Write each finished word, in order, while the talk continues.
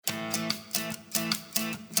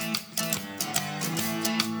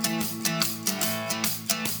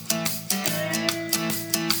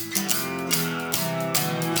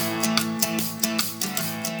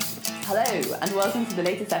welcome to the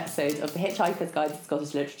latest episode of the Hitchhiker's Guide to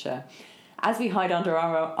Scottish Literature. As we hide under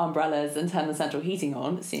our umbrellas and turn the central heating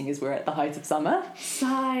on, seeing as we're at the height of summer,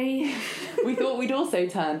 sigh, we thought we'd also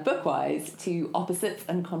turn bookwise to opposites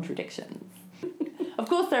and contradictions. Of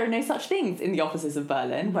course, there are no such things in the offices of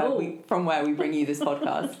Birlinn, from where we bring you this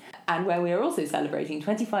podcast, and where we are also celebrating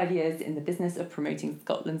 25 years in the business of promoting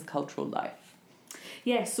Scotland's cultural life.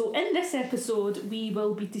 Yes, so in this episode we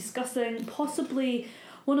will be discussing possibly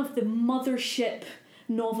one of the mothership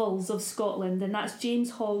novels of Scotland, and that's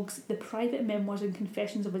James Hogg's The Private Memoirs and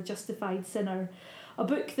Confessions of a Justified Sinner, a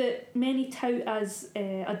book that many tout as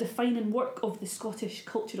a defining work of the Scottish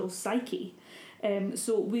cultural psyche.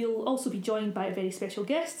 So we'll also be joined by a very special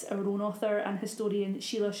guest, our own author and historian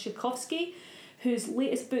Sheila Szatkowski, whose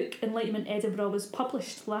latest book, Enlightenment Edinburgh, was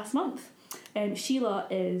published last month. Sheila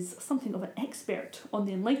is something of an expert on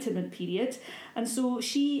the Enlightenment period, and so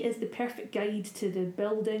she is the perfect guide to the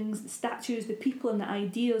buildings, the statues, the people and the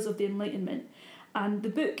ideas of the Enlightenment. And the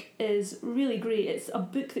book is really great. It's a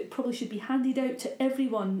book that probably should be handed out to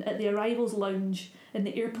everyone at the arrivals lounge in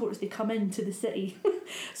the airport as they come into the city.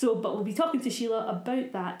 But we'll be talking to Sheila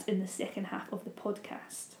about that in the second half of the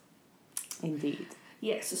podcast. Indeed.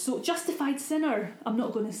 Yes, so Justified Sinner. I'm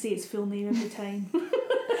not going to say its full name every time.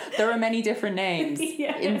 There are many different names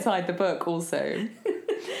inside the book also.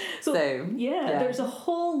 So there's a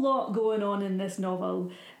whole lot going on in this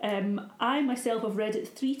novel. I myself have read it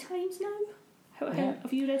 3 times now.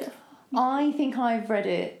 Have you read it? I think I've read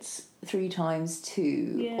it 3 times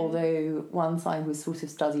too, although once I was sort of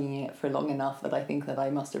studying it for long enough that I think that I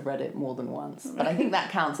must have read it more than once. Right. But I think that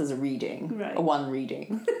counts as a reading, a one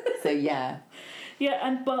reading. So yeah. Yeah,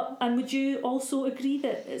 and would you also agree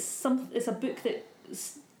that it's a book that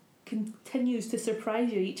continues to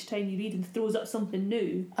surprise you each time you read and throws up something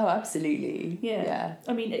new? Oh, absolutely. Yeah.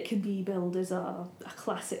 I mean, it can be billed as a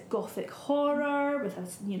classic Gothic horror with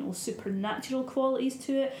supernatural qualities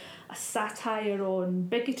to it, a satire on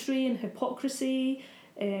bigotry and hypocrisy,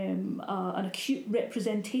 an acute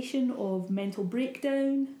representation of mental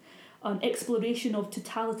breakdown, an exploration of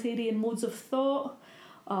totalitarian modes of thought,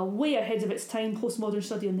 way ahead of its time postmodern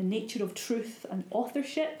study on the nature of truth and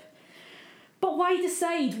authorship. But why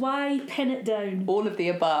decide? Why pin it down? All of the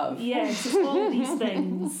above. Yes, it's all these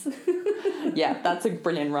things. Yeah, that's a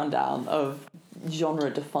brilliant rundown of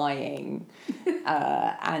genre-defying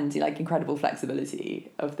and incredible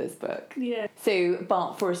flexibility of this book. Yeah. So,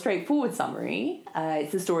 but for a straightforward summary,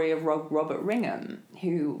 it's the story of Robert Ringham,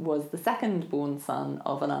 who was the second-born son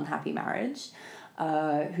of an unhappy marriage,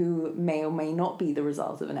 who may or may not be the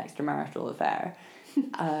result of an extramarital affair.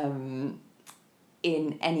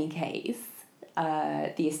 In any case,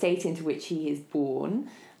 the estate into which he is born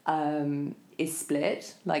is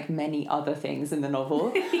split, like many other things in the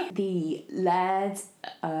novel. The Laird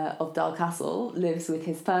of Dalcastle lives with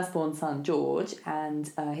his firstborn son George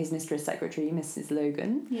and his mistress secretary Mrs.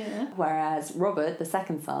 Logan. Yeah. Whereas Robert, the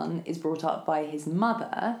second son, is brought up by his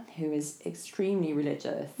mother, who is extremely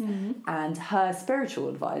religious, and her spiritual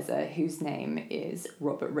advisor, whose name is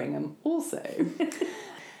Robert Ringham also.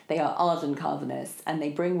 They are ardent Calvinists, and they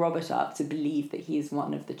bring Robert up to believe that he is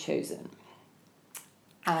one of the chosen.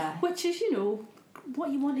 Which is,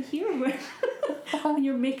 what you want to hear when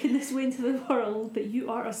you're making this way into the world, that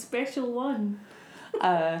you are a special one.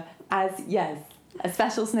 A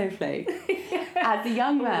special snowflake. As a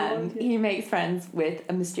young man, he makes friends with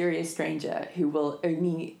a mysterious stranger who will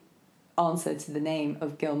only answer to the name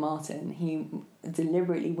of Gil Martin. He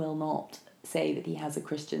deliberately will not say that he has a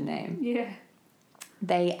Christian name. Yeah.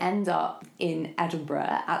 They end up in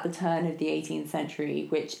Edinburgh at the turn of the 18th century,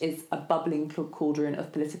 which is a bubbling cauldron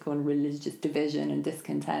of political and religious division and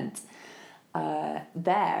discontent.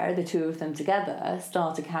 There, the two of them together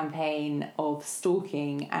start a campaign of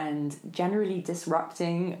stalking and generally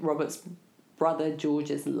disrupting Robert's brother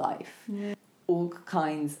George's life. Yeah. All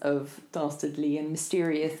kinds of dastardly and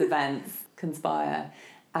mysterious events conspire,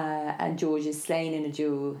 and George is slain in a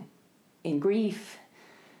duel in grief.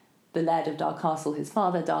 The Laird of Dalcastle, his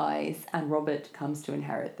father, dies, and Robert comes to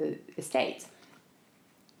inherit the estate.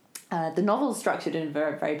 The novel is structured in a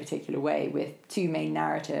very, very particular way, with 2 main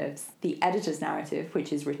narratives. The editor's narrative,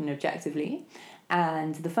 which is written objectively,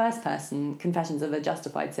 and the first person, Confessions of a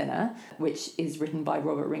Justified Sinner, which is written by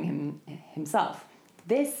Robert Ringham himself.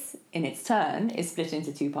 This, in its turn, is split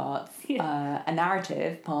into 2 parts, a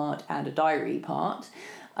narrative part and a diary part,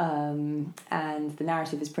 and the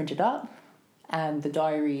narrative is printed up, and the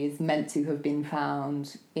diary is meant to have been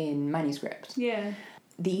found in manuscript. Yeah.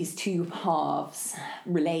 These 2 halves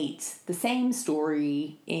relate the same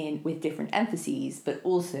story with different emphases, but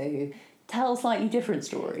also tell slightly different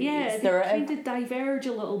stories. Yeah, they kind of diverge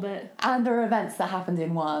a little bit. And there are events that happened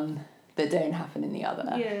in one that don't happen in the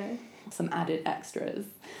other. Yeah. Some added extras.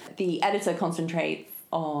 The editor concentrates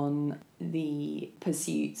on the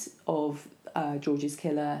pursuit of George's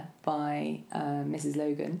killer by Mrs.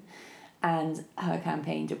 Logan and her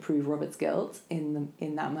campaign to prove Robert's guilt in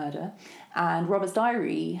that murder. And Robert's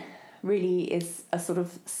diary really is a sort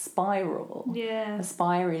of spiral, a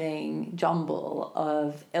spiraling jumble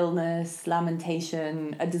of illness,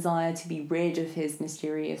 lamentation, a desire to be rid of his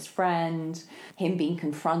mysterious friend, him being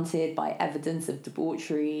confronted by evidence of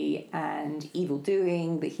debauchery and evil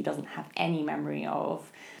doing that he doesn't have any memory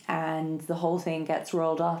of. And the whole thing gets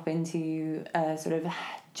rolled up into a sort of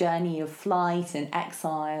journey of flight and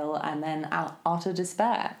exile and then utter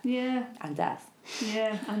despair. Yeah. And death.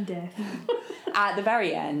 Yeah, and death. At the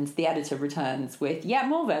very end, the editor returns with yet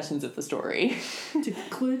more versions of the story. To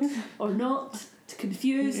conclude or not, to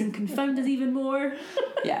confuse and confound us even more.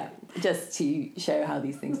 Yeah, just to show how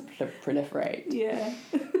these things proliferate. Yeah.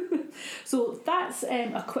 So that's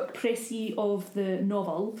a quick précis of the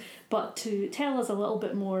novel, but to tell us a little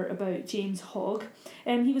bit more about James Hogg.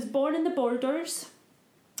 He was born in the Borders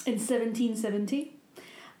in 1770.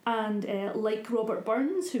 And like Robert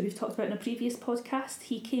Burns, who we've talked about in a previous podcast,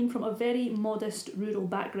 he came from a very modest rural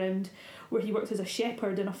background where he worked as a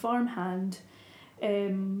shepherd and a farmhand.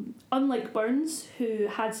 Unlike Burns, who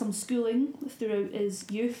had some schooling throughout his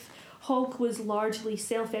youth, Hogg was largely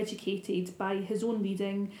self-educated by his own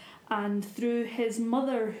reading and through his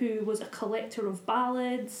mother, who was a collector of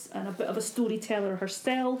ballads and a bit of a storyteller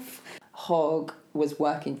herself. Hogg was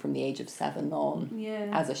working from the age of 7 on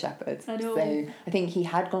as a shepherd. I know. So I think he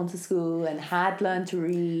had gone to school and had learned to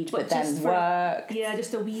read, but then worked. Yeah,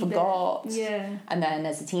 just a wee forgot. bit. Yeah. And then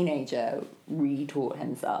as a teenager, retaught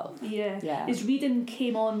himself. Yeah. His reading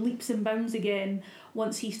came on leaps and bounds again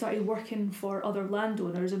once he started working for other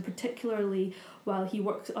landowners, and particularly while he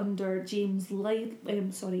worked under James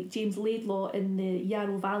Laidlaw in the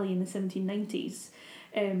Yarrow Valley in the 1790s.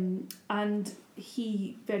 And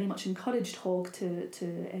he very much encouraged Hogg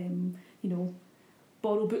to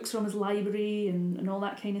borrow books from his library and all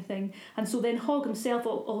that kind of thing. And so then Hogg himself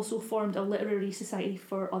also formed a literary society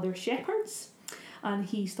for other shepherds, and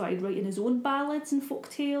he started writing his own ballads and folk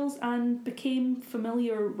tales and became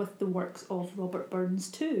familiar with the works of Robert Burns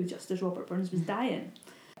too, just as Robert Burns was dying.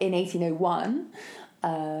 In 1801,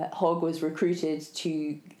 Hogg was recruited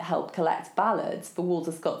to help collect ballads for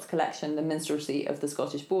Walter Scott's collection, The Minstrelsy of the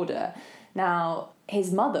Scottish Border. Now,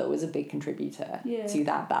 his mother was a big contributor to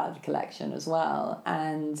that ballad collection as well,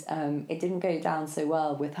 and it didn't go down so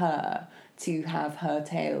well with her to have her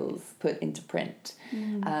tales put into print.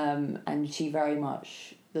 And she very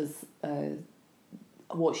much does...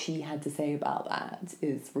 what she had to say about that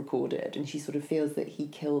is recorded, and she sort of feels that he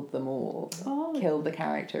killed them all, killed the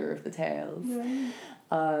character of the tales.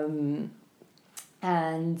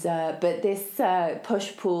 But this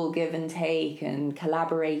push-pull, give and take, and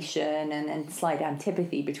collaboration and slight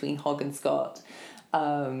antipathy between Hogg and Scott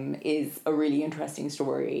is a really interesting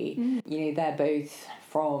story. You know, they're both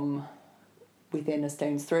from within a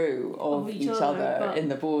stone's throw of each other in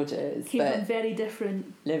the Borders, but very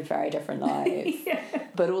different, lived very different lives.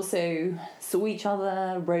 But also saw each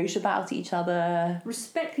other, wrote about each other,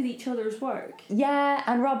 respected each other's work. Yeah,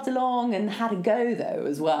 and rubbed along and had a go though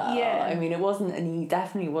as well. Yeah, I mean,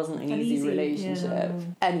 definitely wasn't an easy relationship.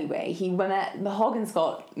 Anyway, Hogg and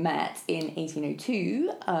Scott met in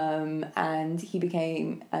 1802, and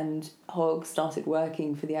Hogg started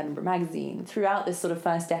working for the Edinburgh Magazine. Throughout this sort of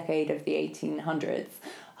first decade of the 1800s,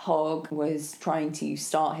 Hogg was trying to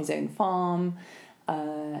start his own farm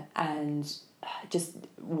and just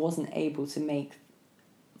wasn't able to make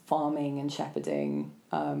farming and shepherding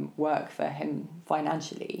work for him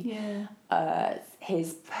financially.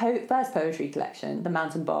 His first poetry collection, The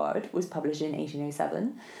Mountain Bard, was published in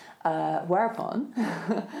 1807. Whereupon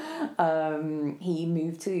he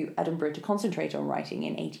moved to Edinburgh to concentrate on writing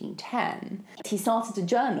in 1810. He started a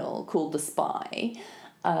journal called The Spy,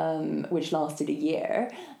 which lasted a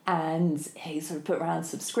year, and he sort of put around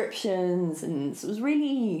subscriptions, and it was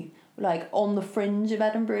really like on the fringe of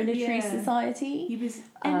Edinburgh Literary Society. He was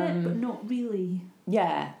in it, but not really.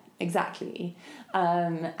 Yeah, exactly.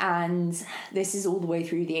 And this is all the way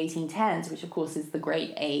through the 1810s, which of course is the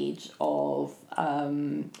great age of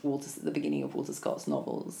the beginning of Walter Scott's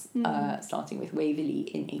novels, starting with Waverley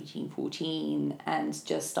in 1814, and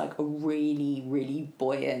just like a really, really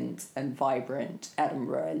buoyant and vibrant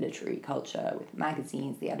Edinburgh literary culture with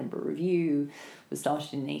magazines. The Edinburgh Review was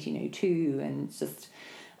started in 1802, and just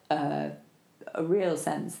a real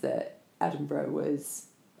sense that Edinburgh was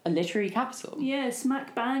a literary capital. Yeah,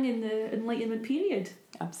 smack bang in the Enlightenment period.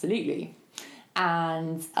 Absolutely.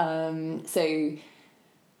 And so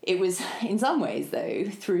it was, in some ways, though,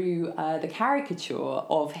 through the caricature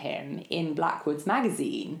of him in Blackwood's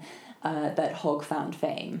magazine that Hogg found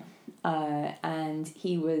fame. And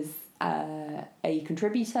he was a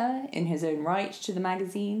contributor in his own right to the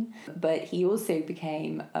magazine, but he also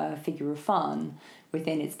became a figure of fun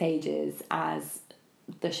within its pages as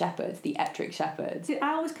the shepherd, the Ettrick shepherd. See,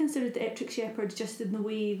 I always considered the Ettrick shepherd just in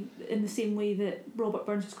the same way that Robert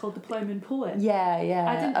Burns was called the ploughman poet. Yeah.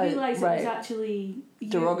 I didn't realise it was actually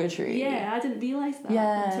derogatory. Yeah, I didn't realise that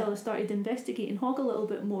until I started investigating Hogg a little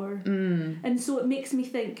bit more. And so it makes me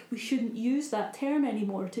think we shouldn't use that term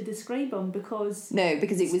anymore to describe him because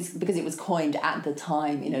it was coined at the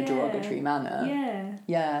time in a derogatory manner.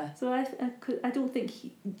 Yeah. So I don't think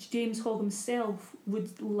James Hogg himself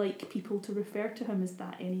would like people to refer to him as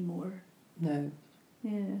that anymore. No.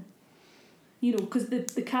 Yeah. You know, because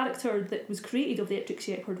the character that was created of the Ettrick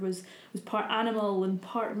shepherd was part animal and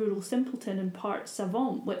part rural simpleton and part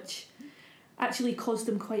savant, which actually caused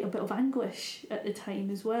him quite a bit of anguish at the time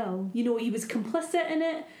as well. You know, he was complicit in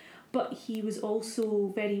it, but he was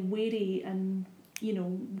also very wary and, you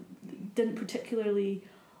know, didn't particularly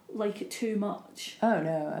like it too much. Oh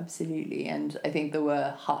no, absolutely. And I think there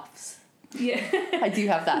were huffs. Yeah. I do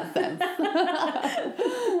have that sense.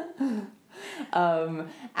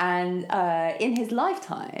 In his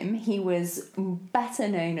lifetime, he was better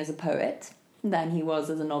known as a poet than he was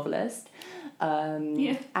as a novelist.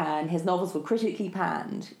 And his novels were critically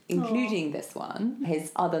panned, including this one.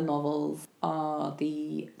 His other novels are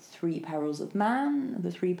The Three Perils of Man,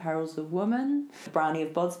 The Three Perils of Woman, Brownie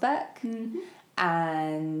of Bodsbeck,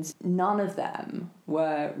 and none of them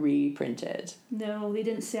were reprinted. No, they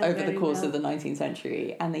didn't sell over very the course well. of the 19th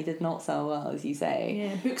century, and they did not sell well, as you say.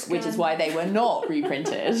 Yeah, books which is why they were not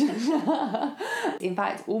reprinted. In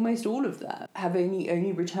fact, almost all of them have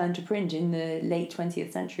only returned to print in the late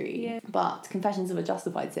 20th century. Yeah. But Confessions of a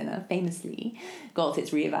Justified Sinner famously got its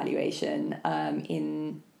reevaluation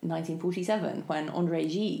in 1947 when André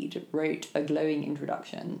Gide wrote a glowing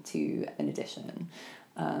introduction to an edition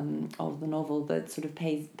of the novel that sort of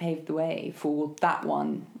paved the way for that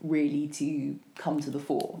one really to come to the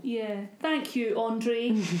fore. Yeah, thank you,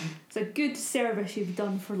 Andre. It's a good service you've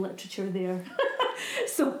done for literature there.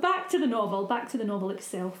 So back to the novel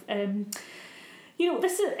itself. You know,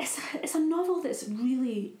 it's a novel it's a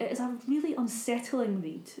really unsettling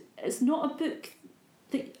read. It's not a book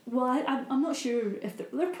that, well, I'm not sure if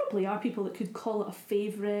there probably are people that could call it a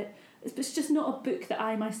favourite. It's just not a book that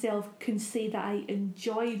I myself can say that I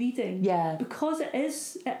enjoy reading. Yeah. Because it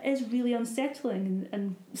is really unsettling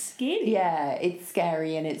and scary. Yeah, it's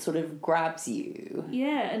scary and it sort of grabs you.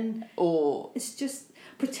 Yeah, or it's just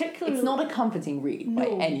particularly... It's not a comforting read by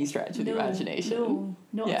any stretch of the imagination.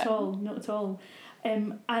 No, not at all.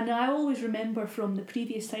 And I always remember from the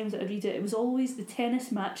previous times that I read it was always the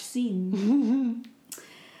tennis match scene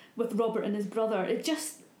with Robert and his brother. It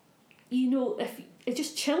just, it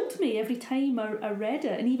just chilled me every time I read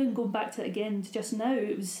it. And even going back to it again just now,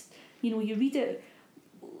 it was, you read it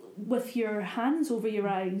with your hands over your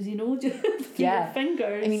eyes, just through your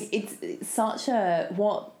fingers. I mean, it's such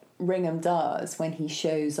what Ringham does when he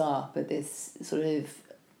shows up at this sort of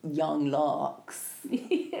young larks,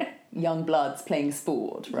 young bloods playing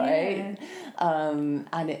sport, right? And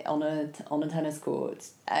on a tennis court,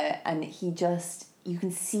 and you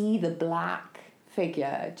can see the black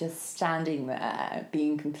figure just standing there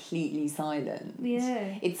being completely silent.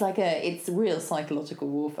 It's real psychological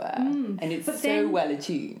warfare, and it's well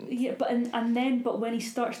attuned. But when he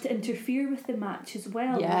starts to interfere with the match as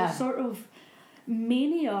well, there's sort of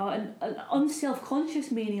mania and an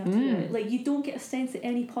unself-conscious mania to it. Like, you don't get a sense at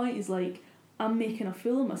any point is like, I'm making a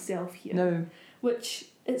fool of myself here. No. Which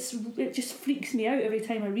it just freaks me out every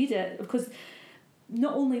time I read it, because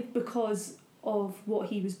not only because of what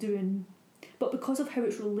he was doing, but because of how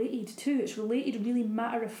it's related too. It's related really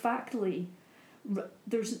matter-of-factly.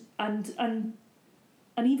 And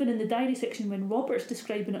even in the diary section when Robert's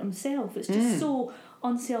describing it himself, it's just so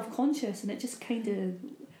unself-conscious, and it just kind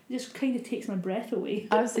of takes my breath away.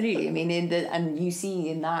 Absolutely. I mean, and you see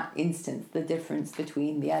in that instance the difference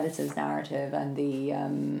between the editor's narrative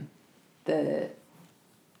and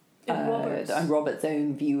Robert's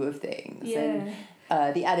own view of things. Yeah.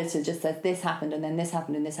 And the editor just says this happened and then this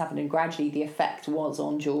happened and this happened, and gradually the effect was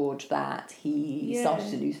on George that he started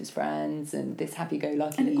to lose his friends and this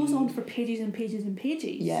happy-go-lucky. And it goes on for pages and pages and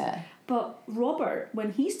pages. Yeah. But Robert,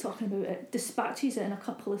 when he's talking about it, dispatches it in a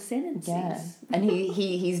couple of sentences. Yeah. And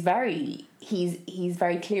he he's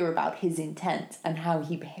very clear about his intent and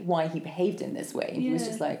why he behaved in this way. And he was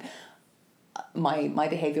just like, my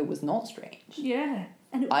behaviour was not strange. Yeah,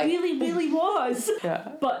 and it really was.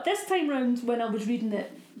 Yeah. But this time round, when I was reading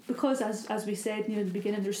it, because as we said near the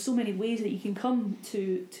beginning, there's so many ways that you can come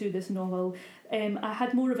to this novel. I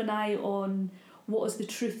had more of an eye on what is the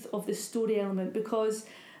truth of the story element, because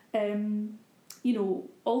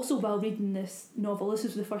also while reading this novel, this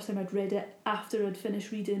was the first time I'd read it after I'd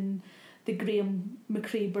finished reading the Graham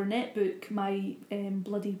McCrae Burnett book,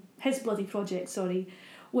 his bloody project,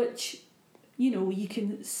 which you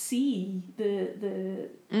can see the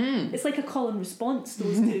it's like a call and response,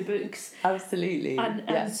 those two books. Absolutely.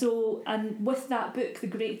 And with that book, the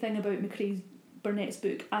great thing about McCrae Burnett's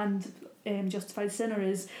book and Justified Sinner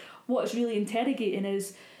is what it's really interrogating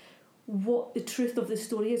is what the truth of the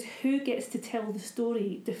story is. Who gets to tell the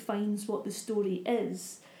story defines what the story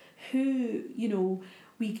is. Who,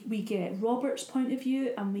 we get Robert's point of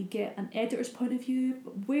view and we get an editor's point of view.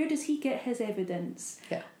 Where does he get his evidence?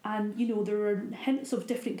 Yeah. And, there are hints of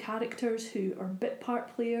different characters who are bit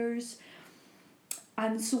part players.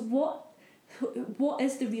 And so what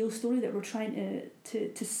is the real story that we're trying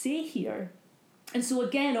to say here? And so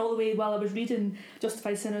again, all the way while I was reading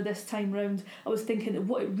Justified Sinner this time round, I was thinking that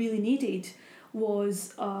what it really needed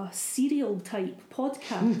was a serial type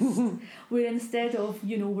podcast where instead of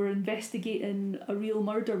we're investigating a real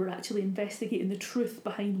murder, we're actually investigating the truth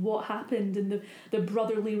behind what happened and the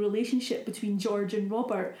brotherly relationship between George and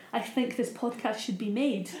Robert. I think this podcast should be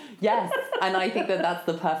made. Yes, and I think that's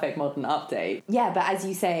the perfect modern update. Yeah, but as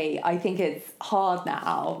you say, I think it's hard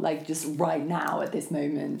now, like just right now at this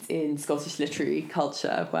moment in Scottish literary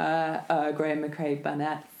culture, where Graham McCrae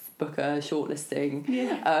Burnett's Booker shortlisting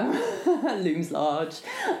looms large.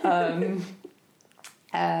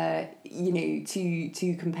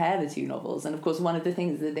 To compare the two novels, and of course one of the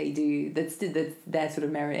things that they do that's they're sort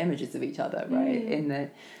of mirror images of each other, right? In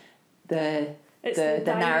the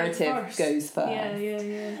narrative goes first.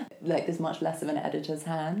 Yeah. Like there's much less of an editor's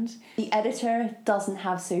hand. The editor doesn't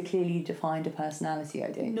have so clearly defined a personality,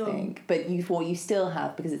 I don't think. But what you still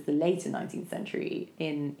have, because it's the later 19th century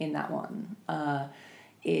in that one,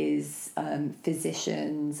 is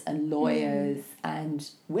physicians and lawyers and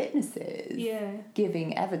witnesses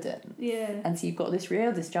giving evidence. And so you've got this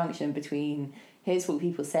real disjunction between here's what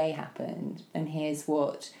people say happened and here's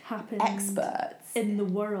what happened experts in the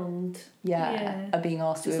world are being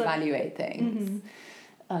asked to evaluate things.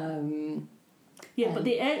 But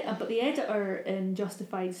the editor in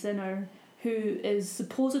Justified Sinner, who is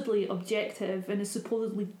supposedly objective and is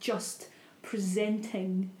supposedly just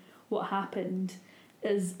presenting what happened,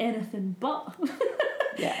 is anything but.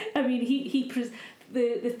 I mean,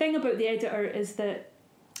 the thing about the editor is that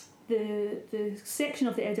the section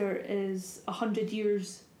of the editor is 100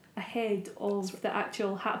 years ahead of the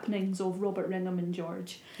actual happenings of Robert Ringham and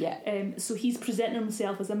George. So he's presenting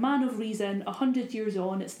himself as a man of reason 100 years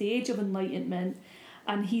on. It's the age of Enlightenment,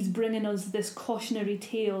 and he's bringing us this cautionary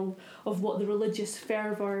tale of what the religious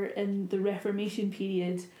fervour in the Reformation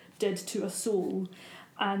period did to a soul.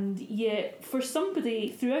 And yet, for somebody,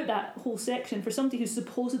 throughout that whole section, for somebody who's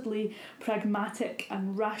supposedly pragmatic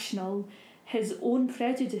and rational, his own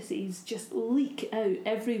prejudices just leak out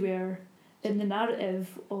everywhere in the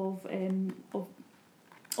narrative of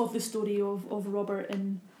the story of Robert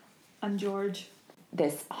and George.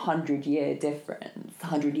 This 100-year difference,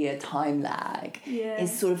 100-year time lag,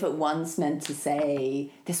 is sort of at once meant to say,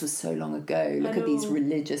 this was so long ago, look at these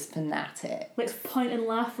religious fanatics. Let's point and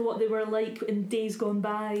laugh at what they were like in days gone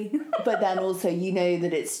by. But then also,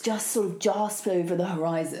 that it's just sort of just over the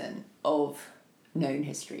horizon of known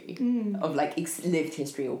history, of like lived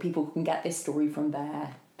history, or people can get this story from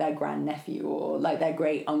their grandnephew or like their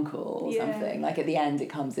great uncle or something. Like at the end it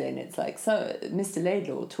comes in, it's like, so Mr.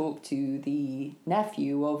 Laidlaw talked to the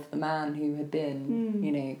nephew of the man who had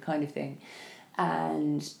been kind of thing.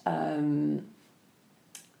 And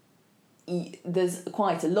there's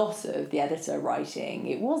quite a lot of the editor writing,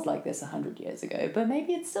 it was like this 100 years ago, but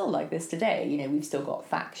maybe it's still like this today. We've still got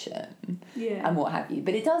faction and what have you,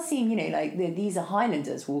 but it does seem like these are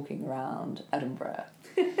Highlanders walking around Edinburgh.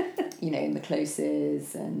 In the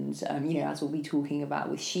closes, and as we'll be talking about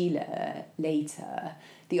with Sheila later,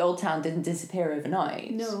 the old town didn't disappear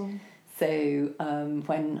overnight. No. So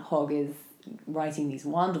when Hogg is writing these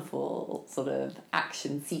wonderful sort of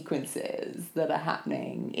action sequences that are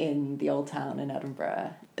happening in the old town in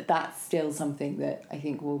Edinburgh, that's still something that I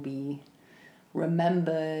think will be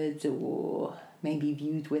remembered or maybe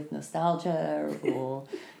viewed with nostalgia or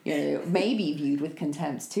maybe viewed with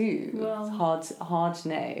contempt too. Well. It's hard to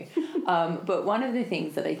know. But one of the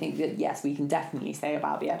things that I think that, yes, we can definitely say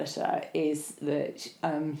about the editor is that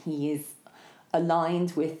he is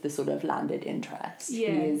aligned with the sort of landed interest.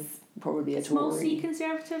 Yeah. He is probably a Small Tory. C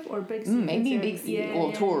Conservative or big C maybe Conservative? big C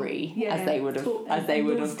or Tory, as they would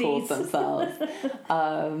have called themselves.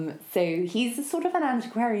 So he's sort of an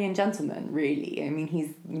antiquarian gentleman, really. I mean,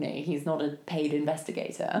 he's not a paid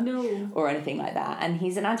investigator or anything like that, and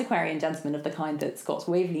he's an antiquarian gentleman of the kind that Scott's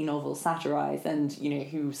Waverley novels satirise, and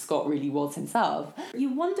who Scott really was himself.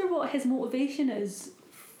 You wonder what his motivation is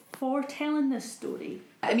for telling this story.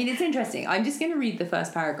 I mean, it's interesting. I'm just going to read the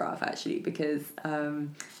first paragraph actually, because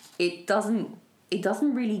it doesn't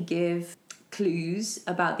really give clues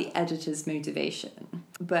about the editor's motivation,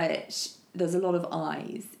 but there's a lot of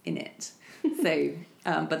eyes in it. So,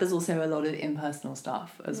 but there's also a lot of impersonal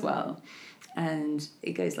stuff as well. And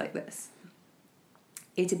it goes like this.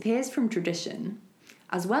 It appears from tradition,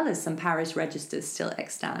 as well as some parish registers still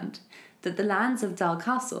extant, that the lands of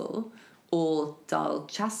Dalcastle, or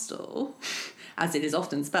Dalchastle, as it is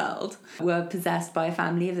often spelled, were possessed by a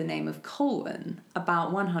family of the name of Colwyn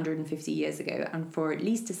about 150 years ago, and for at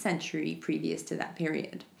least a century previous to that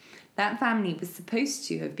period. That family was supposed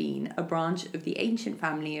to have been a branch of the ancient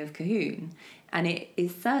family of Cahoon, and it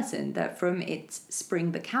is certain that from it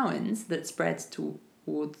spring the Cowans that spread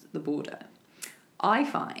towards the border. I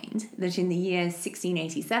find that in the year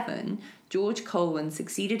 1687, George Colwyn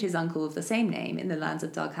succeeded his uncle of the same name in the lands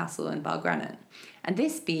of Dalcastle and Balgrennan, and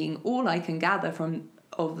this being all I can gather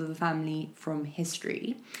of the family from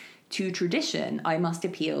history, to tradition I must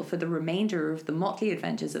appeal for the remainder of the motley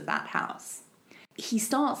adventures of that house. He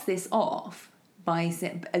starts this off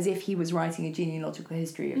as if he was writing a genealogical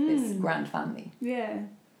history of this grand family. Yeah.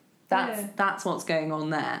 That's what's going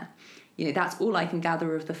on there. That's all I can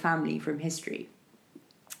gather of the family from history.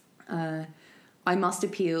 I must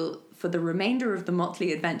appeal for the remainder of the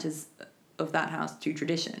motley adventures of that house to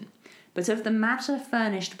tradition. But of the matter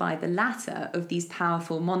furnished by the latter of these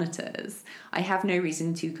powerful monitors, I have no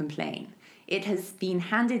reason to complain. It has been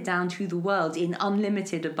handed down to the world in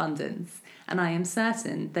unlimited abundance, and I am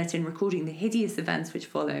certain that in recording the hideous events which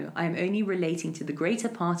follow, I am only relating to the greater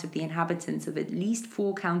part of the inhabitants of at least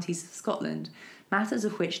 4 counties of Scotland, matters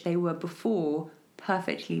of which they were before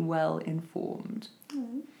perfectly well informed.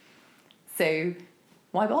 So,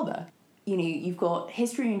 why bother? You've got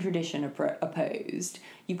history and tradition opposed.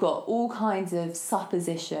 You've got all kinds of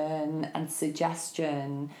supposition and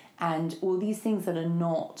suggestion and all these things that are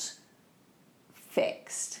not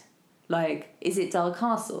fixed. Like, is it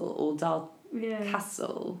Dalcastle or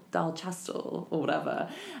Dalchastle or whatever?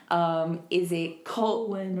 Is it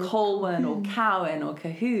Colwyn or Cowan or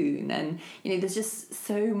Cahoon? And there's just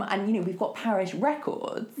so much. And we've got parish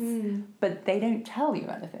records, but they don't tell you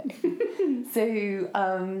anything. So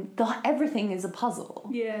everything is a puzzle.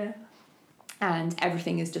 Yeah. And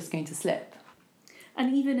everything is just going to slip.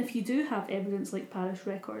 And even if you do have evidence like parish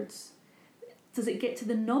records, does it get to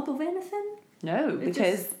the nub of anything? No,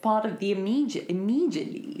 because part of the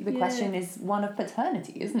immediately the question is one of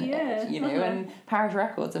paternity, isn't it? And parish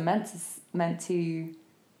records are meant to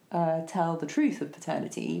tell the truth of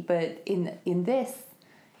paternity, but in this,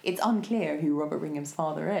 it's unclear who Robert Ringham's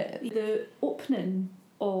father is. The opening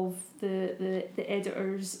of the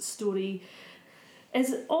editor's story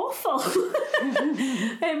is awful.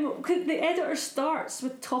 The editor starts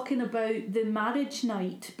with talking about the marriage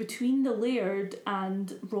night between the laird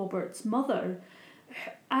and Robert's mother,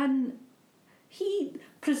 and he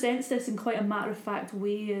presents this in quite a matter-of-fact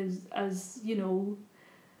way as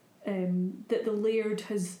that the laird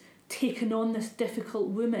has taken on this difficult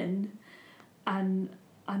woman and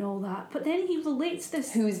all that, but then he relates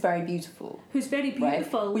this... Who's very beautiful.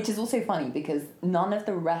 Right? Which is also funny because none of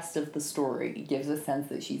the rest of the story gives a sense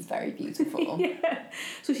that she's very beautiful. Yeah.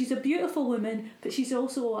 So she's a beautiful woman, but she's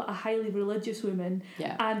also a highly religious woman.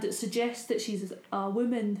 Yeah. And it suggests that she's a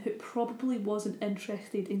woman who probably wasn't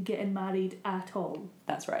interested in getting married at all.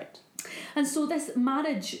 That's right. And so this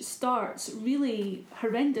marriage starts really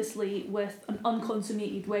horrendously with an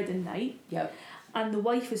unconsummated wedding night. Yep. And the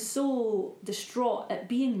wife is so distraught at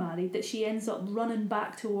being married that she ends up running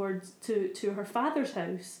back to her father's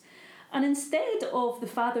house. And instead of the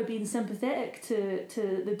father being sympathetic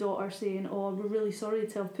to the daughter saying, "Oh, we're really sorry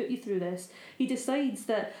to have put you through this," he decides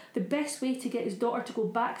that the best way to get his daughter to go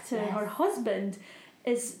back to her husband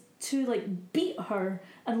is to beat her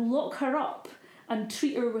and lock her up and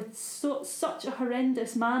treat her with such a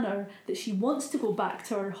horrendous manner that she wants to go back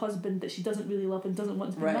to her husband that she doesn't really love and doesn't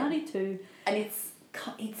want to be married to. And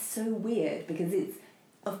it's so weird because it's,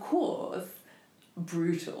 of course,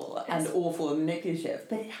 brutal and awful and manipulative,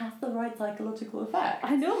 but it has the right psychological effect.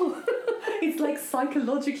 I know. It's like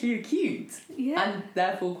psychologically acute, and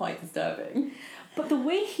therefore quite disturbing. But the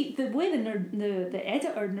way the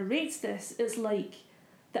editor narrates this is like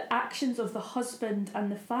the actions of the husband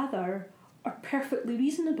and the father are perfectly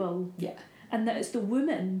reasonable. Yeah. And that it's the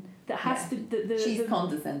woman that has to... She's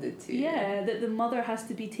condescended to. Yeah, that the mother has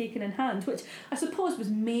to be taken in hand, which I suppose was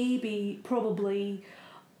probably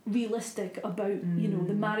realistic about,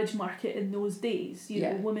 the marriage market in those days. You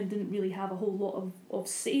know, women didn't really have a whole lot of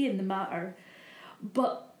say in the matter.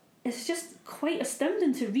 But it's just quite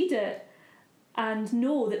astounding to read it and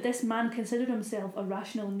know that this man considered himself a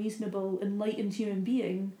rational and reasonable, enlightened human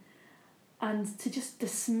being, and to just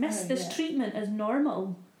dismiss this treatment as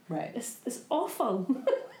normal. Right. It's awful.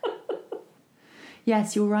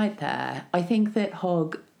 Yes, you're right there. I think that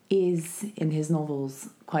Hogg is, in his novels,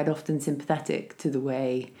 quite often sympathetic to the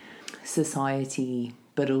way society,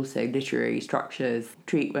 but also literary structures,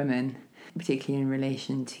 treat women, particularly in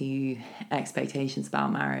relation to expectations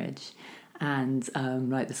about marriage and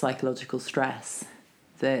like the psychological stress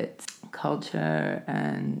that culture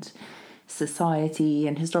and society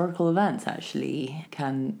and historical events actually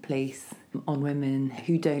can place on women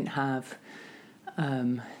who don't have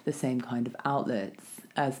the same kind of outlets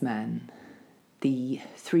as men. The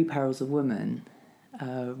Three Perils of Women,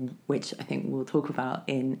 which I think we'll talk about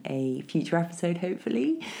in a future episode,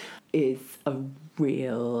 hopefully, is a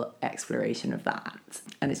real exploration of that.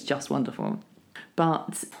 And it's just wonderful.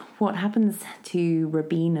 But what happens to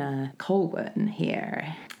Robina Colwyn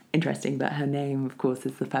here? Interesting that her name, of course,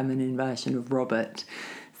 is the feminine version of Robert.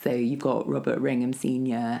 So you've got Robert Ringham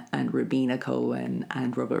Sr. and Robina Colwyn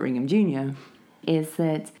and Robert Ringham Jr., is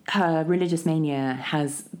that her religious mania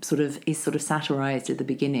is sort of satirised at the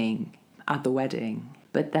beginning, at the wedding.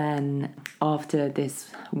 But then after this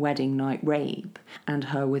wedding night rape and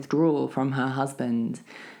her withdrawal from her husband,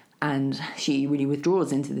 and she really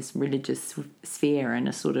withdraws into this religious sphere and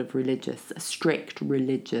a strict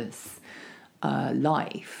religious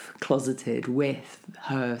life, closeted with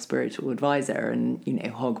her spiritual advisor, and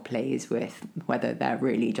Hogg plays with whether they're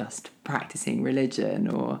really just practicing religion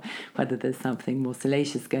or whether there's something more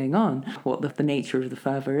salacious going on, what the nature of the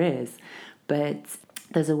fervour is. But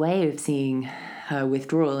there's a way of seeing her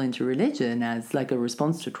withdrawal into religion as like a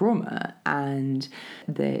response to trauma, and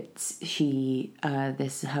that she her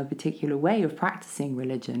particular way of practicing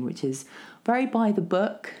religion, which is very by the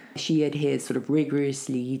book. She adheres sort of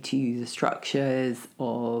rigorously to the structures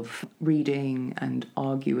of reading and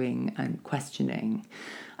arguing and questioning,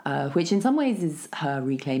 which in some ways is her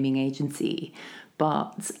reclaiming agency.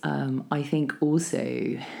 But I think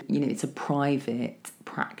also, it's a private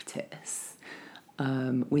practice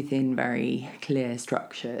within very clear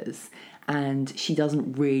structures, and she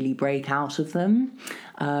doesn't really break out of them.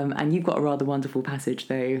 And you've got a rather wonderful passage,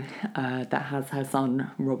 though, that has her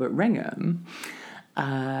son, Robert Ringham,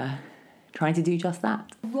 trying to do just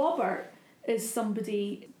that. Robert is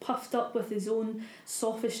somebody puffed up with his own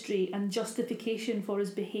sophistry and justification for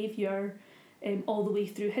his behaviour all the way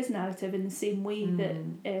through his narrative, in the same way that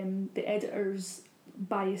the editor's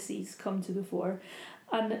biases come to the fore.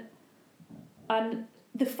 And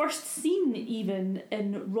the first scene, even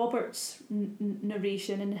in Robert's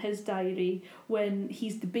narration in his diary, when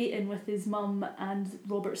he's debating with his mum and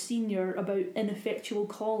Robert Sr. about ineffectual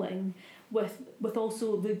calling, with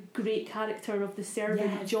also the great character of the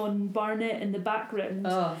servant John Barnett in the background.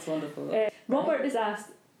 Oh, it's wonderful. Robert is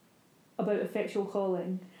asked about effectual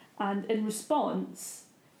calling, and in response,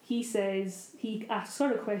 he asks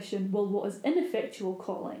her a question, well, what is ineffectual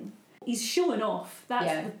calling? He's showing off.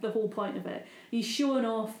 That's the whole point of it. He's showing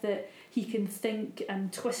off that he can think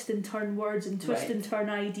and twist and turn words and twist and turn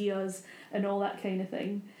ideas and all that kind of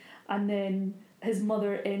thing. And then his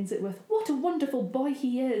mother ends it with, what a wonderful boy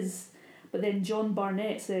he is. But then John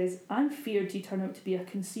Barnett says, I'm feared he turned out to be a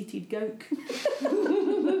conceited gowk.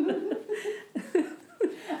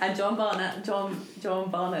 And John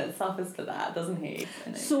Barnett suffers for that, doesn't he?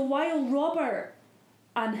 So while Robert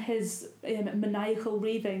and his maniacal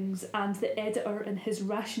ravings and the editor and his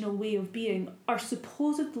rational way of being are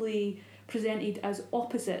supposedly presented as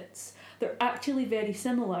opposites, they're actually very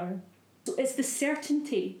similar. So it's the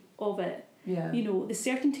certainty of it. Yeah. The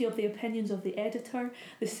certainty of the opinions of the editor,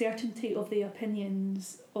 the certainty of the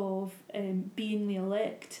opinions of being the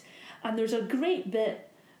elect. And there's a great bit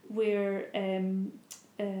where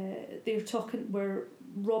where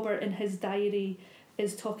Robert in his diary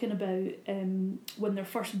is talking about when they're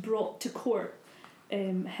first brought to court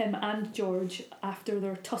him and George after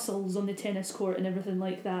their tussles on the tennis court and everything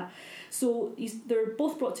like that. So they're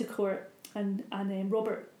both brought to court, and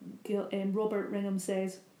Robert Ringham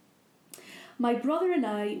says, "My brother and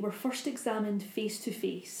I were first examined face to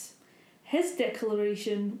face. His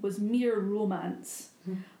declaration was mere romance.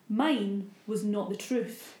 Mine was not the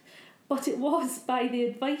truth. But it was by the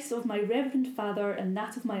advice of my reverend father and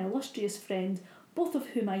that of my illustrious friend, both of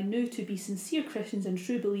whom I knew to be sincere Christians and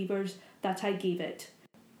true believers, that I gave it."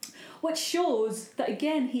 Which shows that,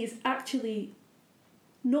 again, he is actually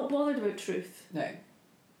not bothered about truth. No.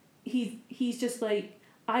 He's just like,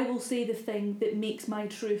 I will say the thing that makes my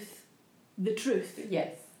truth the truth.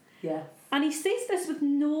 Yes. Yes. And he says this with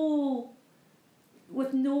no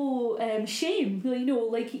shame. You know,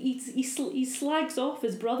 like he slags off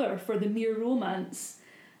his brother for the mere romance,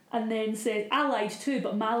 and then says, "I lied too,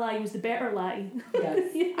 but my lie was the better lie."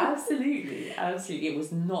 Yes, absolutely. It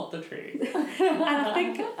was not the truth.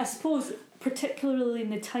 And I suppose, particularly in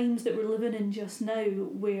the times that we're living in just now,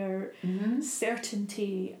 where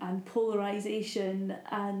certainty and polarisation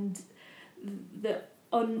and the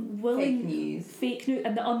fake news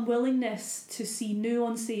and the unwillingness to see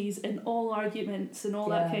nuances in all arguments and all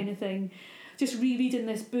that kind of thing. Just rereading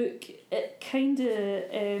this book, it kind of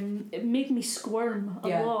it made me squirm a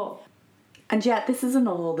lot. And yet, this is a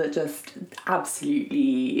novel that just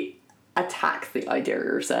absolutely attacks the idea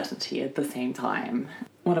of certainty at the same time.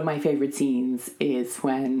 One of my favourite scenes is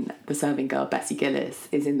when the serving girl, Bessie Gillis,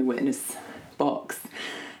 is in the witness box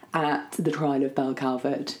at the trial of Belle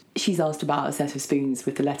Calvert. She's asked about a set of spoons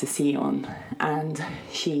with the letter C on, and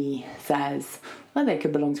she says, well, they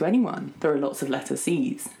could belong to anyone. There are lots of letter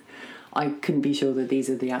C's. I couldn't be sure that these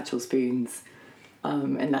are the actual spoons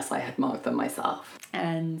unless I had marked them myself.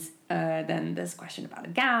 And then there's a question about a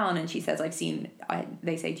gown, and she says,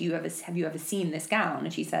 they say, have you ever seen this gown?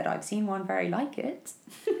 And she said, I've seen one very like it.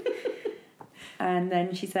 And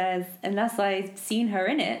then she says, unless I've seen her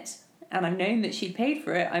in it, and I've known that she'd paid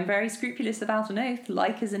for it, I'm very scrupulous about an oath,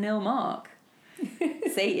 like is an ill mark.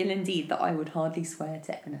 Say ill indeed that I would hardly swear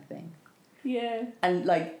to anything. Yeah. And,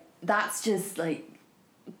 that's just,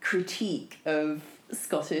 critique of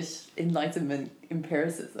Scottish Enlightenment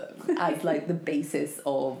empiricism as, the basis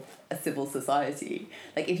of a civil society.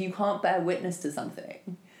 If you can't bear witness to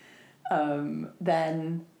something,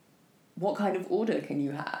 then what kind of order can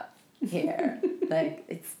you have here?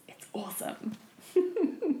 It's awesome.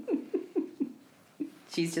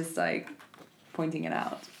 She's just pointing it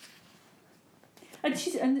out. And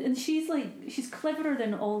she's cleverer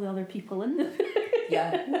than all the other people in there.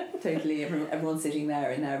 Yeah, totally. Everyone's sitting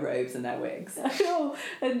there in their robes and their wigs. I know.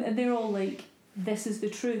 And they're all like, this is the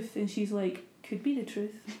truth. And she's like, could be the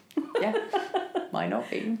truth. Yeah. Might not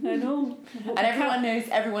be. I know. And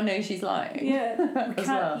everyone knows she's lying.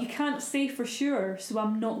 Yeah. You can't say for sure, so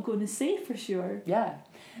I'm not going to say for sure. Yeah.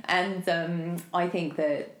 And I think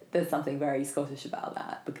that there's something very Scottish about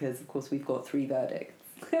that, because of course we've got 3 verdicts.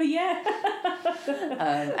 Oh yeah.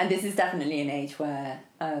 And this is definitely an age where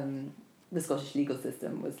the Scottish legal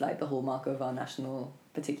system was the hallmark of our national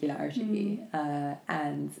particularity.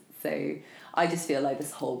 And so I just feel like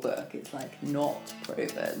this whole book is not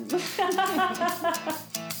proven.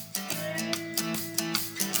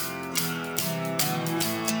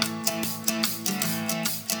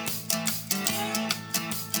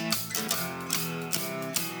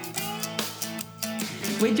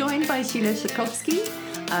 We're joined by Sheila Szatkowski,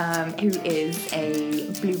 who is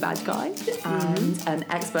a Blue Badge guide and an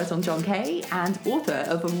expert on John Kay, and author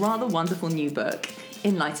of a rather wonderful new book,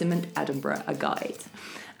 Enlightenment Edinburgh, a Guide,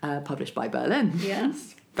 published by Birlinn.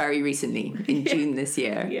 Yes. Very recently, in June this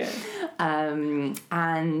year. Yeah.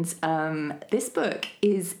 And this book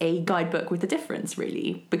is a guidebook with a difference,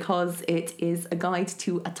 really, because it is a guide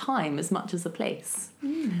to a time as much as a place.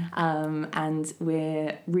 And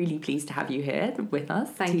we're really pleased to have you here with us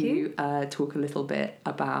to talk a little bit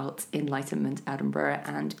about Enlightenment Edinburgh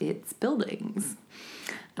and its buildings.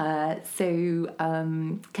 So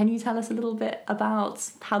can you tell us a little bit about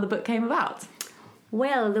how the book came about?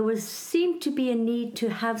 Well, there seemed to be a need to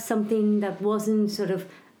have something that wasn't sort of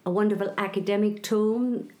a wonderful academic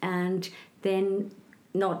tome, and then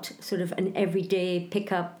not sort of an everyday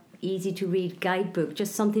pick-up, easy-to-read guidebook,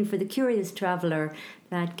 just something for the curious traveller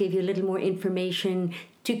that gave you a little more information,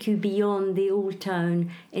 took you beyond the old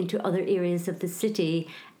town into other areas of the city,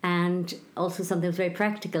 and also something that was very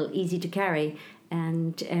practical, easy to carry,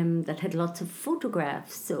 and that had lots of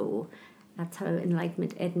photographs. So that's how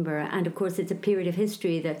Enlightenment Edinburgh, and of course it's a period of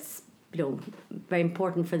history that's very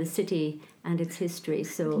important for the city and its history.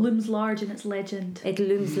 So it looms large in its legend. It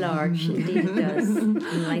looms large, indeed it does.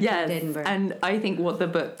 Enlightenment Edinburgh. And I think what the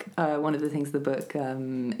book, one of the things the book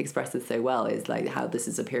expresses so well is like how this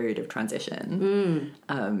is a period of transition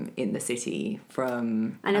in the city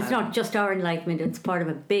from... And it's not just our Enlightenment, it's part of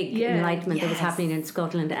a big Enlightenment that was happening in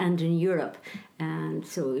Scotland and in Europe. And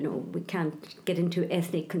so, we can't get into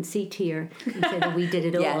ethnic conceit here and say that we did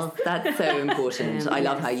it all. Yes, that's so important. I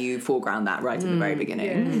love how you foreground that right at the very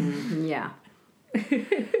beginning. Yeah.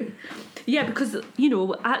 Yeah, because at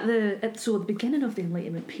the beginning of the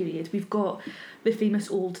Enlightenment period, we've got the famous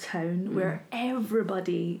Old Town where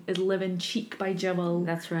everybody is living cheek by jowl.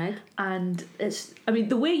 That's right. And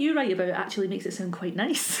the way you write about it actually makes it sound quite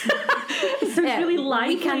nice. It sounds really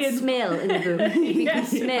lively. We can't smell in the book. If you can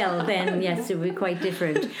smell, then yes, it would be quite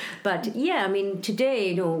different. But yeah,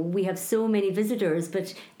 today, we have so many visitors,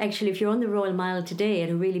 but actually if you're on the Royal Mile today at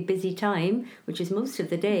a really busy time, which is most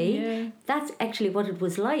of the day, that's actually what it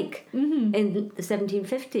was like in the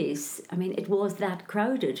 1750s. It was that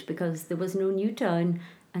crowded because there was no new town,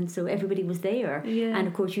 and so everybody was there. And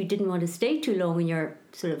of course you didn't want to stay too long in your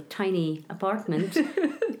sort of tiny apartment.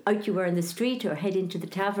 Out you were in the street or head into the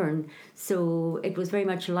tavern. So it was very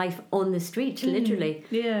much life on the street, literally.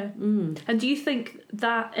 And do you think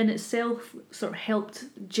that in itself sort of helped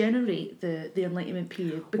generate the Enlightenment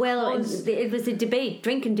period? Because it was a debate,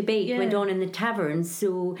 drinking debate went on in the taverns.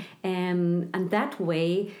 So and that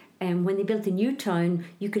way, when they built the new town,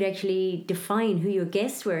 you could actually define who your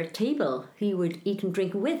guests were at table, who you would eat and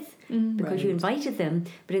drink with, because you invited them.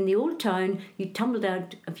 But in the old town, you tumbled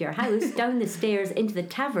out of your house, down the stairs into the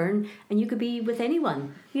tavern, and you could be with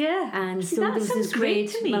anyone. Yeah. And so there was this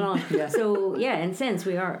great melange. So in a sense,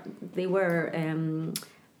 they were,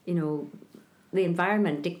 the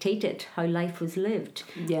environment dictated how life was lived.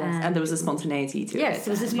 Yes, and there was a spontaneity to it. Yes,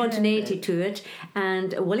 there was a spontaneity to it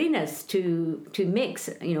and a willingness to mix.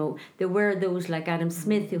 There were those like Adam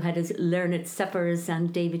Smith who had his learned suppers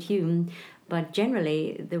and David Hume, but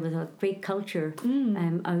generally there was a great culture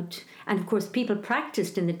out. And of course people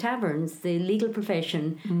practiced in the taverns, the legal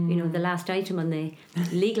profession. The last item on the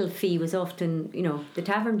legal fee was often, the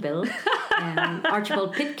tavern bill.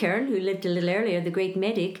 Archibald Pitcairn, who lived a little earlier, the great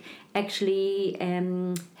medic, actually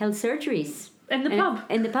held surgeries in the pub.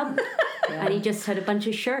 In the pub, and he just had a bunch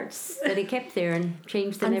of shirts that he kept there and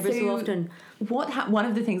changed them ever so often. One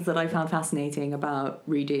of the things that I found fascinating about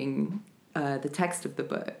reading the text of the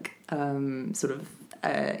book,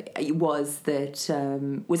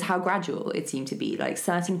 was how gradual it seemed to be. Like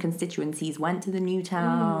certain constituencies went to the new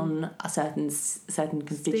town, certain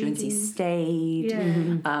constituencies stayed,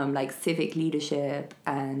 like civic leadership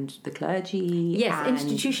and the clergy. Yes,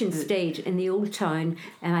 institutions stayed in the old town,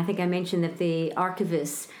 and I think I mentioned that the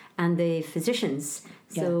archivists and the physicians,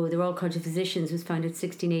 so the Royal College of Physicians was founded in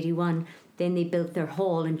 1681. Then they built their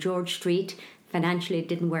hall in George Street. Financially it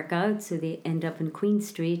didn't work out, so they end up in Queen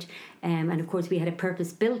Street. And of course we had a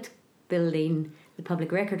purpose-built building, the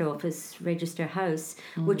Public Record Office, Register House,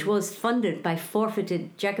 which was funded by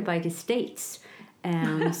forfeited Jacobite estates.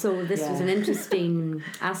 So this was an interesting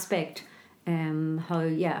aspect, how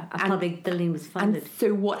a public building was funded. And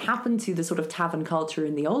so what happened to the sort of tavern culture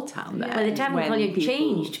in the old town then? Well, the tavern culture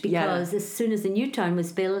changed because as soon as the new town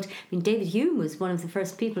was built, David Hume was one of the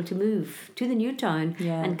first people to move to the new town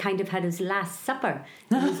and kind of had his last supper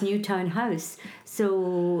in his new town house.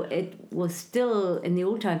 So it was still, in the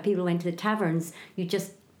old town, people went to the taverns. You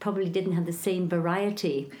just probably didn't have the same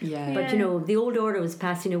variety. But, the old order was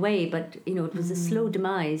passing away, but, it was a slow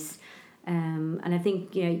demise. And I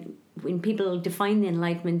think, when people define the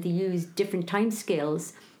Enlightenment, they use different time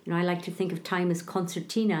scales. I like to think of time as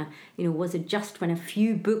concertina. Was it just when a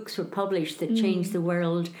few books were published that changed the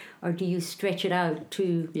world, or do you stretch it out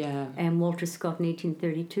to Walter Scott in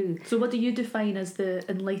 1832? So what do you define as the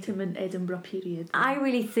Enlightenment Edinburgh period? I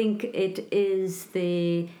really think it is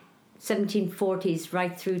the 1740s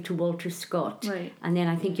right through to Walter Scott. Right. And then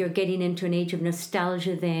I think you're getting into an age of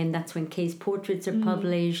nostalgia then. That's when Kay's portraits are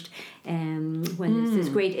published, when there's this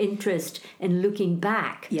great interest in looking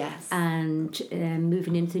back and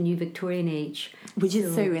moving into the new Victorian age. Which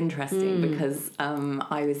is so interesting because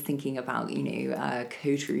I was thinking about,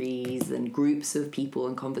 coteries and groups of people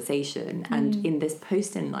and conversation. And in this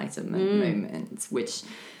post-Enlightenment moment, which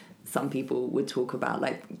some people would talk about,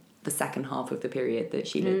 like, the second half of the period that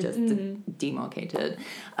Sheila just demarcated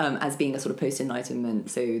as being a sort of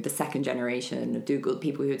post-Enlightenment, so the second generation of Dugald,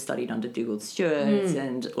 people who had studied under Dugald Stewart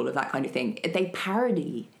and all of that kind of thing, they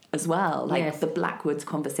parody as well, like the Blackwood's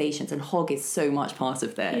conversations, and Hogg is so much part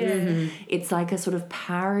of this. It's like a sort of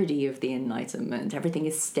parody of the Enlightenment. Everything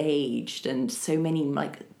is staged, and so many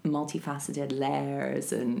like multifaceted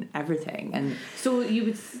layers and everything. And so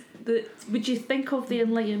would you think of the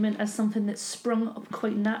Enlightenment as something that sprung up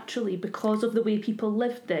quite naturally because of the way people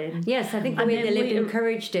lived then? Yes, I think the And way then they lived later-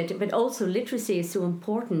 encouraged it, but also literacy is so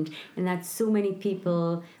important in that so many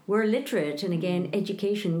people were literate, and again,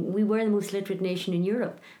 education. We were the most literate nation in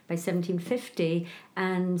Europe by 1750,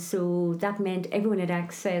 and so that meant everyone had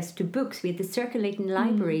access to books. We had the circulating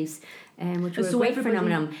libraries, which were So a great everybody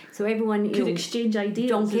phenomenon. So everyone could exchange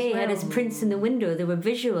ideas Don as Kay well. had his prints in the window. There were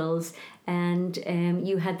visuals, and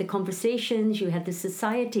you had the conversations, you had the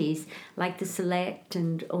societies like the Select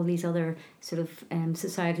and all these other sort of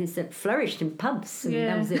societies that flourished in pubs. And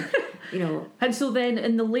that was it, And so then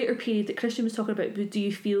in the later period that Kristian was talking about, do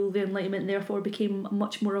you feel the Enlightenment therefore became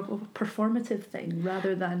much more of a performative thing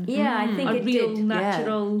rather than I think a it real did.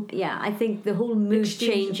 natural... Yeah, I think the whole mood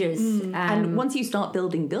Exchange. changes. and once you start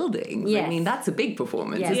building buildings, Yes. I mean, that's a big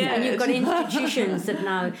performance, Yes, isn't and it? you've got institutions that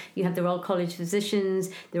now you have the Royal College of Physicians,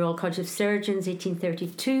 the Royal College of Surgeons,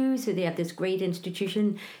 1832. So they have this great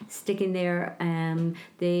institution sticking there.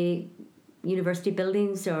 The university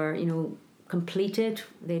buildings are, completed.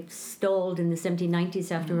 They'd stalled in the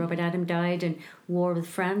 1790s after Robert Adam died and war with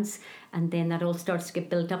France, and then that all starts to get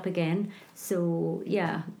built up again. So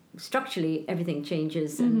structurally everything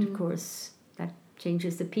changes, and of course that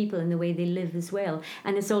changes the people and the way they live as well.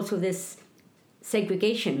 And it's also this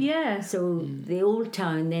segregation. Yeah. So the old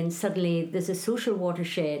town, then suddenly there's a social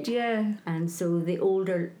watershed. Yeah. And so the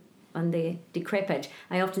older and the decrepit,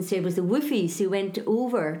 I often say it was the woofies who went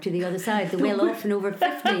over to the other side, the well-off and over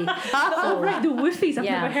 50. Oh, right, the woofies. I've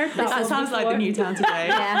never heard that. That sounds like the new town today.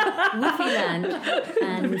 Yeah, woofie land.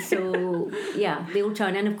 And so, the old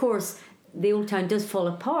town. And of course, the old town does fall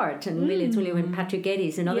apart, and really it's only when Patrick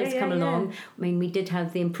Geddes and others come along. I mean, we did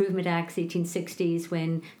have the Improvement Acts, 1860s,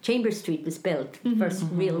 when Chambers Street was built, the first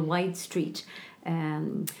real wide street.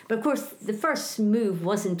 But of course, the first move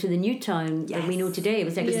wasn't to the new town that we know today. It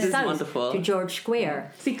was actually south wonderful. to George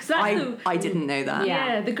Square. See, 'cause that's I didn't know that.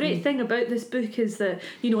 Yeah, the great thing about this book is that,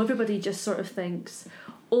 everybody just sort of thinks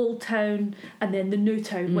Old Town and then the New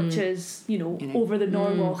Town, which is, over the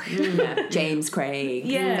Norwalk. James Craig,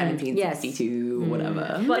 Yeah. 1762,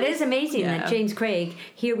 whatever. But it is amazing Yeah. that James Craig,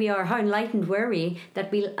 here we are, how enlightened were we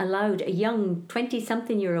that we allowed a young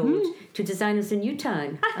 20-something-year-old to design us a new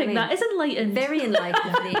town. I think that is enlightened. Very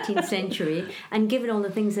enlightened for the 18th century. And given all the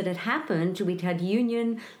things that had happened, we'd had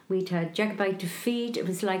Union, we'd had Jacobite defeat. It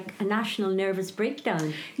was like a national nervous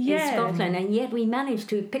breakdown in Scotland. And yet we managed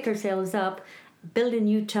to pick ourselves up, build a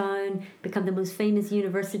new town, become the most famous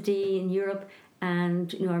university in Europe,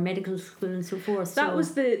 and our medical school and so forth. That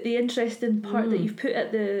was the interesting part that you've put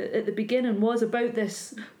at the beginning, was about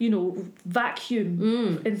this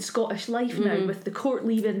vacuum in Scottish life now, with the court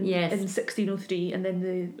leaving in 1603 and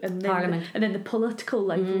then Parliament and then the political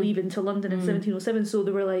life leaving to London in 1707. So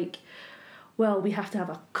they were like, well, we have to have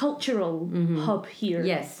a cultural hub here.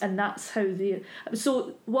 Yes. And that's how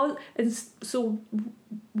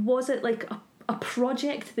was it like a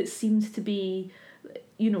project that seemed to be,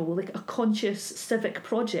 like a conscious civic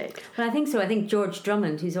project? Well, I think so. I think George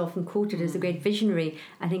Drummond, who's often quoted as a great visionary,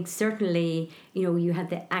 I think certainly, you had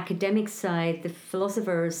the academic side, the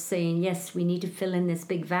philosophers saying, yes, we need to fill in this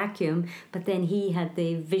big vacuum, but then he had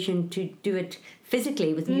the vision to do it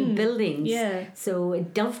physically with new buildings. Yeah. So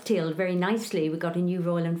it dovetailed very nicely. We got a new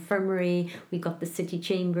Royal Infirmary, we got the city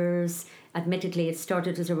chambers. Admittedly, it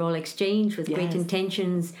started as a Royal Exchange with great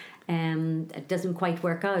intentions. It doesn't quite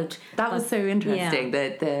work out. That was so interesting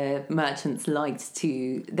that the merchants liked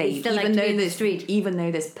to. They still liked to be in the street. Even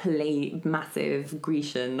though this massive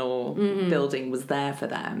Grecian or building was there for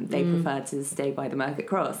them, they preferred to stay by the Market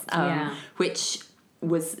Cross, which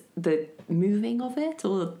was the moving of it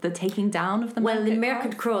or the taking down of the Market Cross. Well, the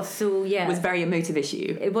Market Cross, was a very emotive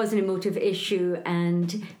issue. It was an emotive issue, and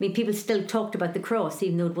I mean, people still talked about the cross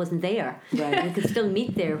even though it wasn't there. Right. You could still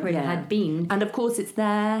meet there where it had been. And of course, it's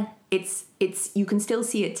there. It's you can still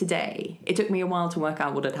see it today. It took me a while to work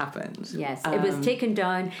out what had happened. Yes, it was taken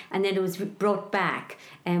down and then it was brought back.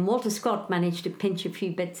 And Walter Scott managed to pinch a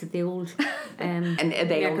few bits of the old and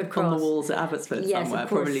they Market on Cross. the walls at Abbotsford somewhere, of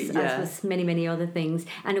course, probably. as with many other things.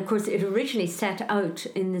 And of course, it originally sat out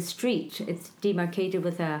in the street. It's demarcated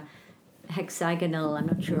with a hexagonal, I'm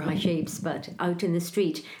not sure of my shapes, but out in the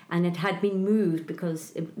street, and it had been moved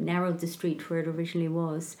because it narrowed the street where it originally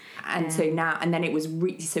was. And so now, and then it was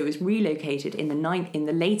it was relocated in the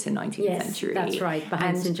later 19th century. That's right,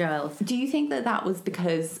 behind St Giles. Do you think that was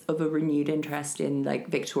because of a renewed interest in the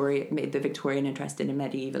Victorian interest in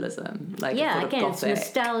medievalism? Like Yeah, sort of again, it's Gothic.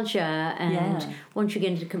 nostalgia, and once you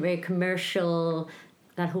get into very commercial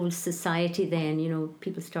that whole society then, you know,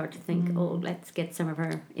 people start to think, oh, let's get some of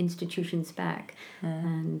our institutions back.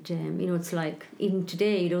 And, you know, it's like, even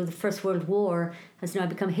today, you know, the First World War has now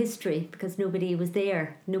become history because nobody was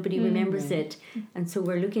there. Nobody remembers it. And so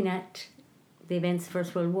we're looking at the events of the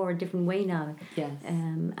First World War a different way now. Yes.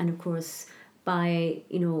 And of course, by,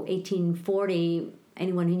 you know, 1840,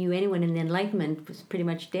 anyone who knew anyone in the Enlightenment was pretty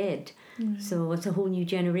much dead. So it's a whole new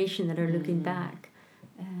generation that are looking back.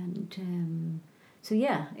 And so,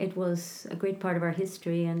 yeah, it was a great part of our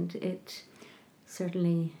history, and it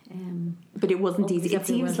certainly... but it wasn't easy. It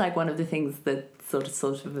seems well. like one of the things that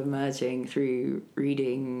sort of emerging through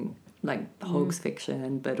reading like Hogg's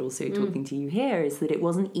fiction, but also talking to you here, is that it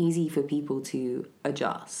wasn't easy for people to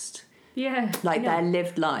adjust. Yeah. Like their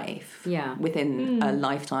lived life within a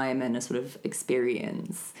lifetime and a sort of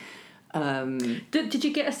experience. Did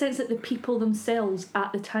you get a sense that the people themselves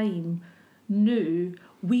at the time knew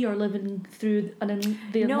we are living through the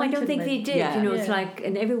Enlightenment? No, I don't think they did. Yeah. You know, it's like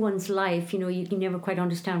in everyone's life, you know, you can never quite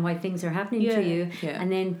understand why things are happening to you. Yeah.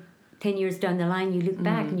 And then 10 years down the line, you look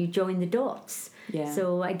back and you join the dots. Yeah.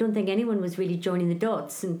 So I don't think anyone was really joining the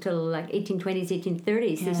dots until like 1820s,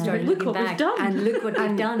 1830s. They started Look looking what we've back. done. And look what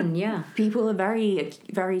they've done, yeah. People are very,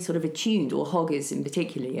 very sort of attuned, or Hogg is in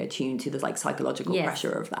particularly attuned to the like psychological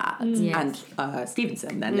pressure of that, and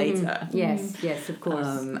Stevenson then later. Yes, of course.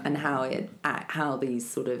 And how these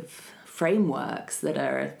sort of frameworks that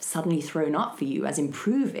are suddenly thrown up for you as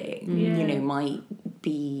improving, you know, might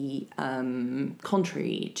be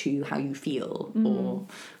contrary to how you feel or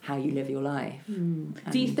how you live your life.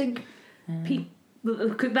 Do you think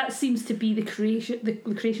that seems to be the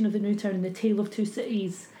creation of the New Town and the Tale of Two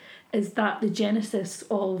Cities? Is that the genesis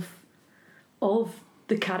of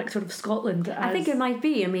the character of Scotland? I think it might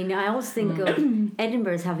be. I mean, I always think of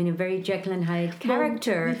Edinburgh as having a very Jekyll and Hyde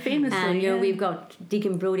character. Well, famously, and, you know, we've got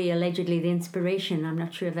Deacon Brodie, allegedly the inspiration. I'm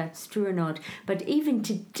not sure if that's true or not. But even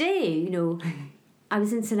today, you know, I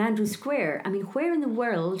was in St Andrew's Square. I mean, where in the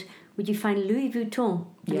world would you find Louis Vuitton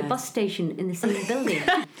and a bus station in the same building?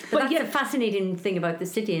 But that's a fascinating thing about the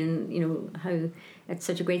city, and, you know, how it's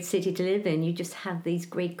such a great city to live in. You just have these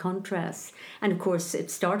great contrasts. And of course, it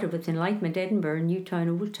started with Enlightenment Edinburgh, New Town,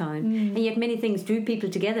 Old Town. And yet many things drew people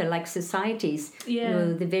together, like societies, you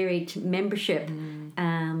know, the varied membership.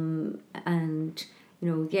 And, you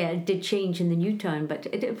know, it did change in the New Town, but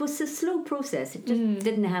it was a slow process. It just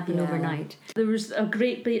didn't happen overnight. There was a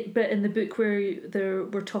great bit in the book where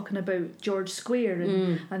we're talking about George Square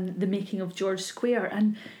and the making of George Square,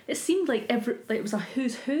 and it seemed like it was a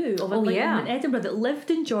who's who of Enlightenment Edinburgh that lived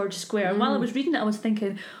in George Square. And while I was reading it, I was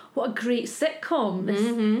thinking, what a great sitcom!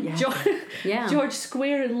 This George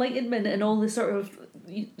Square Enlightenment and all the sort of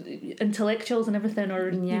intellectuals and everything, or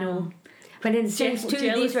you know. But in a sense too,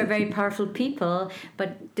 these were very powerful people,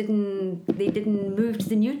 but they didn't move to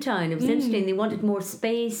the New Town. It was interesting. They wanted more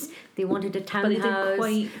space. They wanted a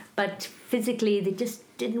townhouse, but physically they just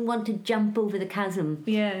didn't want to jump over the chasm.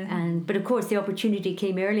 But of course the opportunity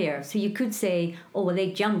came earlier, so you could say, oh well, they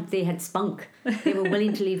jumped. They had spunk. They were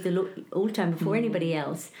willing to leave the Old Town before anybody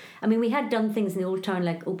else. I mean, we had done things in the Old Town,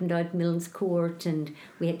 like opened out Mills Court, and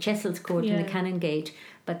we had Chesil's Court and the Canongate.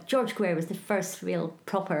 But George Square was the first real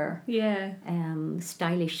proper,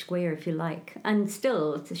 stylish square, if you like. And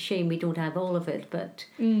still, it's a shame we don't have all of it, but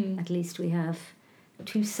at least we have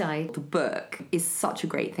two sides. The book is such a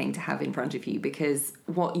great thing to have in front of you, because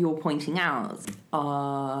what you're pointing out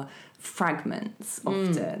are fragments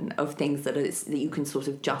often of things that you can sort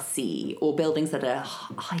of just see, or buildings that are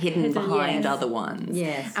hidden behind other ones.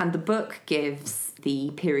 Yes. And the book gives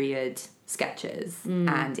the period sketches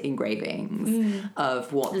and engravings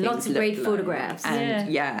of what things lots of great photographs.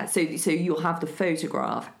 And so you'll have the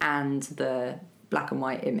photograph and the black and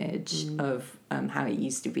white image of how it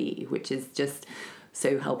used to be, which is just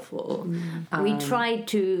so helpful. We tried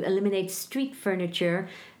to eliminate street furniture,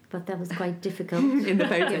 but that was quite difficult in the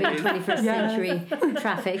photos. Given 21st century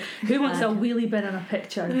traffic. Who wants a wheelie bin in a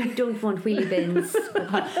picture? I don't want wheelie bins.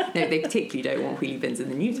 No, they particularly don't want wheelie bins in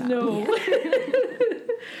the New Town. No.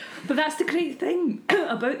 But that's the great thing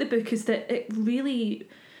about the book, is that it really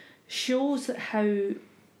shows how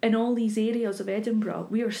in all these areas of Edinburgh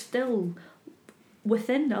we are still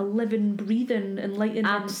within a living, breathing, enlightened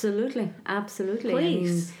absolutely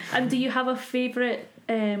place. And do you have a favourite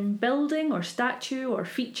building or statue or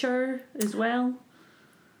feature as well?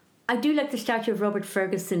 I do like the statue of Robert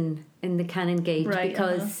Ferguson in the Canongate,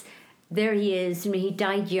 because there he is. I mean, he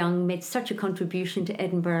died young, made such a contribution to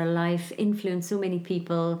Edinburgh life, influenced so many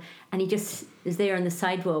people, and he just is there on the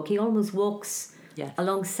sidewalk. He almost walks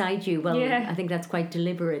alongside you. Well, I think that's quite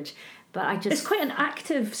deliberate. But I just... It's quite an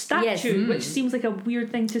active statue, Yes. which seems like a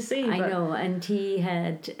weird thing to say. I but know, and he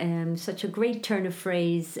had such a great turn of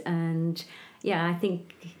phrase, and yeah, I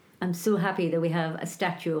think I'm so happy that we have a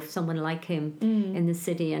statue of someone like him in the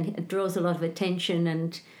city, and it draws a lot of attention,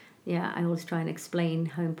 and yeah, I always try and explain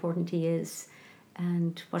how important he is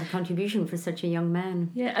and what a contribution for such a young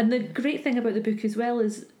man. Yeah, and the great thing about the book as well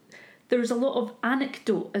is there's a lot of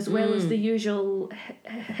anecdote as well as the usual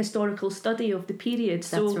historical study of the period.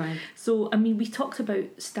 So, That's right. So, I mean, we talked about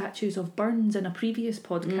statues of Burns in a previous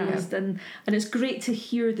podcast, and it's great to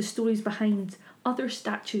hear the stories behind other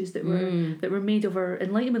statues that were made of our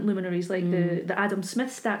Enlightenment luminaries, like the Adam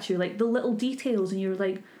Smith statue, like the little details, and you're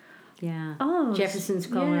like, yeah, oh, Jefferson's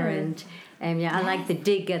Scholar, and I like the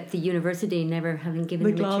dig at the university, never having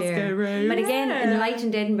given him a chair. Road. But again,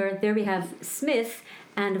 Enlightened Edinburgh, there we have Smith,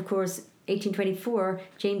 and of course 1824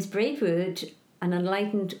 James Braidwood, an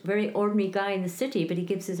enlightened, very ordinary guy in the city, but he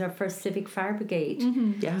gives us our first civic fire brigade.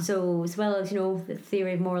 Yeah. So as well as the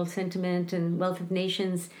theory of moral sentiment and wealth of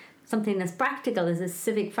nations, something as practical as a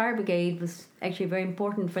civic fire brigade was actually very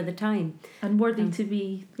important for the time. And worthy to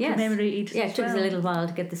be commemorated. Yeah, it took us a little while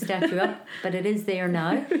to get the statue up, but it is there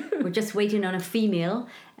now. We're just waiting on a female.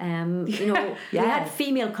 We had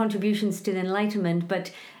female contributions to the Enlightenment,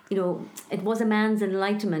 but it was a man's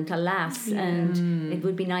enlightenment, alas, and it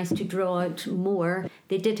would be nice to draw out more.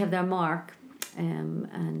 They did have their mark,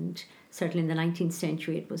 and certainly in the 19th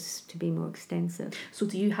century it was to be more extensive. So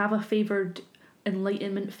do you have a favoured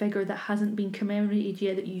Enlightenment figure that hasn't been commemorated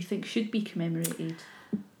yet that you think should be commemorated?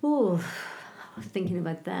 Oh, I was thinking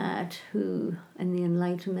about that. Who in the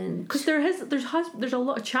Enlightenment? Because there's a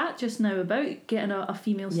lot of chat just now about getting a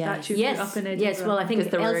female statue put up in Edinburgh. Yes, well, I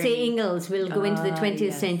think Elsie Ingalls will go into the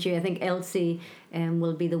 20th century. I think Elsie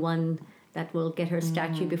will be the one that will get her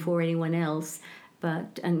statue before anyone else,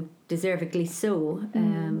 and deservedly so.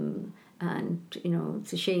 And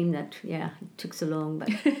it's a shame that it took so long, but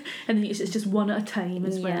and it's just one at a time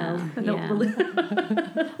as well.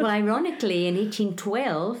 Well, ironically, in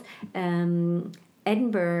 1812,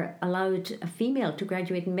 Edinburgh allowed a female to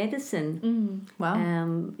graduate in medicine. Wow.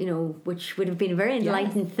 Which would have been a very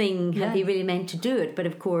enlightened thing had they really meant to do it. But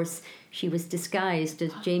of course, she was disguised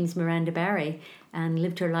as James Miranda Barry and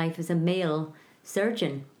lived her life as a male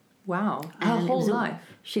surgeon. Wow. Her whole life.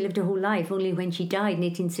 She lived her whole life. Only when she died in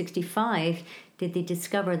 1865 did they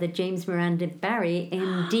discover that James Miranda Barry,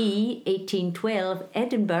 MD, 1812,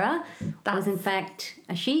 Edinburgh, was in fact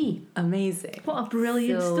a she. Amazing. What a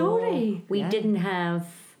brilliant story. We didn't have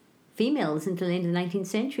females until the end of the 19th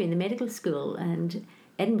century in the medical school, and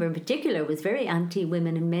Edinburgh in particular was very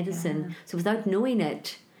anti-women in medicine. So without knowing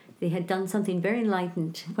it, they had done something very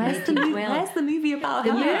enlightened. Where's the movie about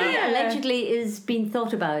her? The movie allegedly is being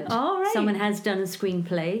thought about. Oh, right. Someone has done a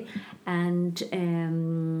screenplay, and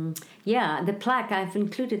the plaque. I've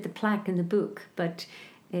included the plaque in the book, but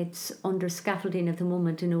it's under scaffolding at the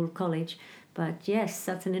moment in Old College. But yes,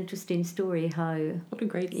 that's an interesting story. What a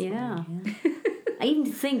great story. Yeah. I even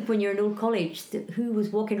think when you're in Old College, who was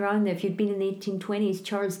walking around there? If you'd been in the 1820s,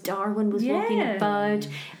 Charles Darwin was walking about.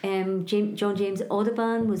 John James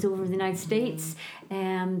Audubon was over in the United States.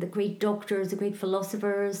 The great doctors, the great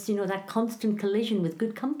philosophers. That constant collision with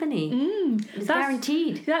good company. It's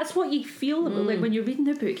guaranteed. That's what you feel like when you're reading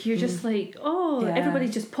the book. You're just like,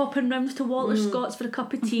 everybody's just popping round to Walter Scott's for a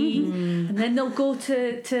cup of tea, and then they'll go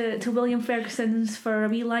to William Ferguson's for a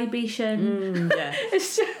wee libation.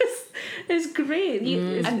 It's great.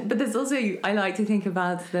 But there's also, I like to think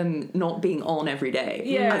about them not being on every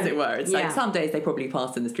day, as it were. It's like some days they probably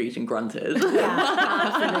passed in the street and grunted.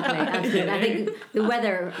 Absolutely. I think the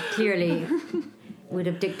weather clearly would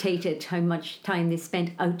have dictated how much time they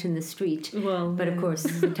spent out in the street. But of course,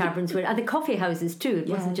 the taverns were, and the coffee houses too. It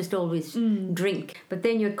wasn't just always drink. But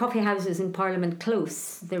then you had coffee houses in Parliament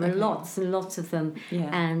Close. There were lots and lots of them.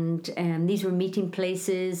 And these were meeting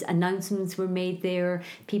places. Announcements were made there.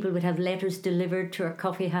 People would have letters delivered to a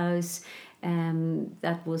coffee house.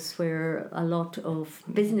 That was where a lot of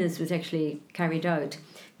business was actually carried out.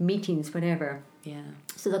 Meetings, whatever. Yeah.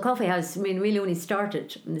 So the coffee house, really only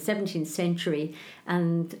started in the 17th century,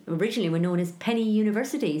 and originally were known as penny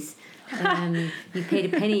universities. You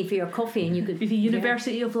paid a penny for your coffee, and you could the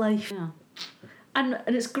University of Life. Yeah. And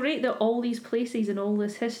it's great that all these places and all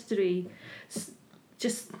this history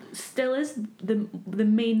just still is the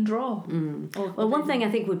main draw. Well, one thing I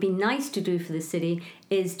think would be nice to do for the city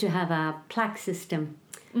is to have a plaque system.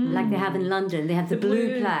 like they have in London. They have the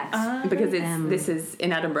blue plaques. Because this is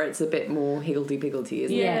in Edinburgh, it's a bit more higgledy-piggledy,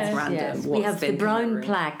 isn't it? It's random. Yes. We have the brown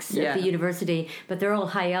plaques at the university, but they're all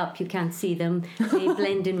high up. You can't see them. They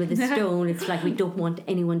blend in with the stone. It's like we don't want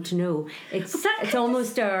anyone to know. It's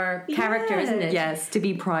almost our character, isn't it? Yes, to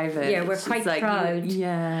be private. Yeah, we're quite proud.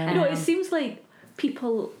 It seems like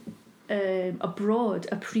people abroad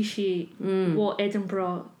appreciate what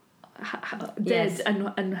Edinburgh did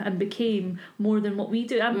and became more than what we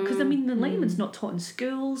do, because the Enlightenment's not taught in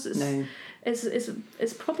schools.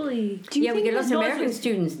 It's probably we get lots of American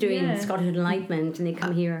students doing Scottish Enlightenment, and they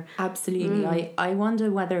come here. Absolutely. I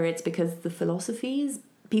wonder whether it's because the philosophies,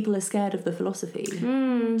 people are scared of the philosophy.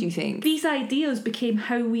 Do you think these ideas became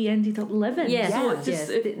how we ended up living?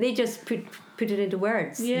 They just put it into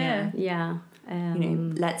words.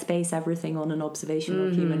 Let's base everything on an observation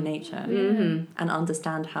of human nature and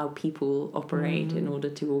understand how people operate in order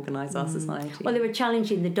to organise our society. Well, they were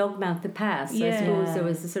challenging the dogma of the past. So I suppose there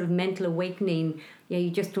was a sort of mental awakening. You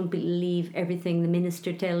just don't believe everything the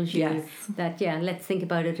minister tells you. That let's think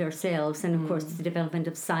about it ourselves. And of course, the development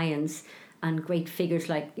of science and great figures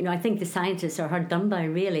like, I think the scientists are hard done by,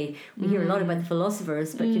 really. We hear a lot about the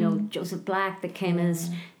philosophers, but, Joseph Black, the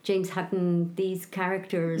chemist, James Hutton, these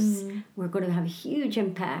characters were going to have a huge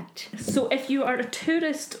impact. So if you are a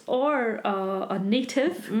tourist or a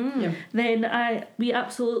native, then we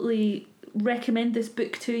absolutely recommend this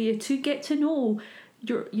book to you to get to know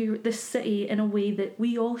this city in a way that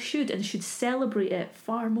we all should, and should celebrate it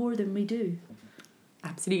far more than we do.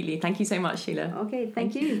 Absolutely. Thank you so much, Sheila. Okay,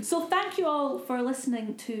 thank you. So thank you all for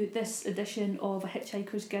listening to this edition of A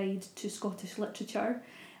Hitchhiker's Guide to Scottish Literature.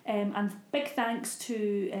 And big thanks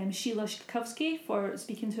to Sheila Szatkowski for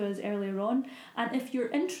speaking to us earlier on. And if you're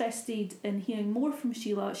interested in hearing more from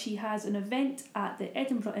Sheila, she has an event at the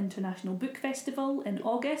Edinburgh International Book Festival in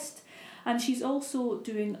August. And she's also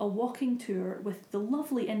doing a walking tour with the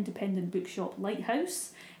lovely independent bookshop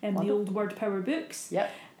Lighthouse, the old Word Power books.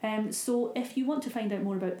 So if you want to find out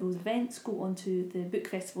more about those events, go onto the Book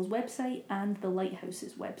Festival's website and the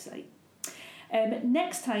Lighthouse's website.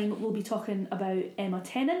 Next time we'll be talking about Emma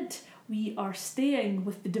Tennant. We are staying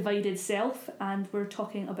with the divided self, and we're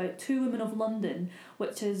talking about Two Women of London,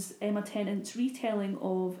 which is Emma Tennant's retelling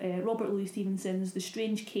of Robert Louis Stevenson's The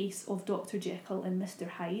Strange Case of Dr. Jekyll and Mr.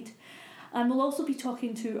 Hyde. And we'll also be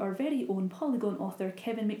talking to our very own Polygon author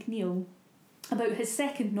Kevin McNeill about his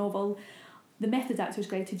second novel, The Method Actor's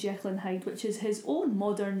Guide to Jekyll and Hyde, which is his own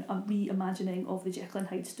modern reimagining of the Jekyll and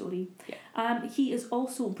Hyde story. He is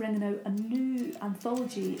also bringing out a new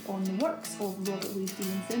anthology on the works of Robert Louis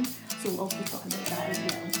Stevenson, so we'll also be talking about that as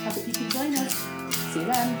well. I hope you can join us. See you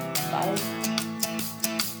then. Bye.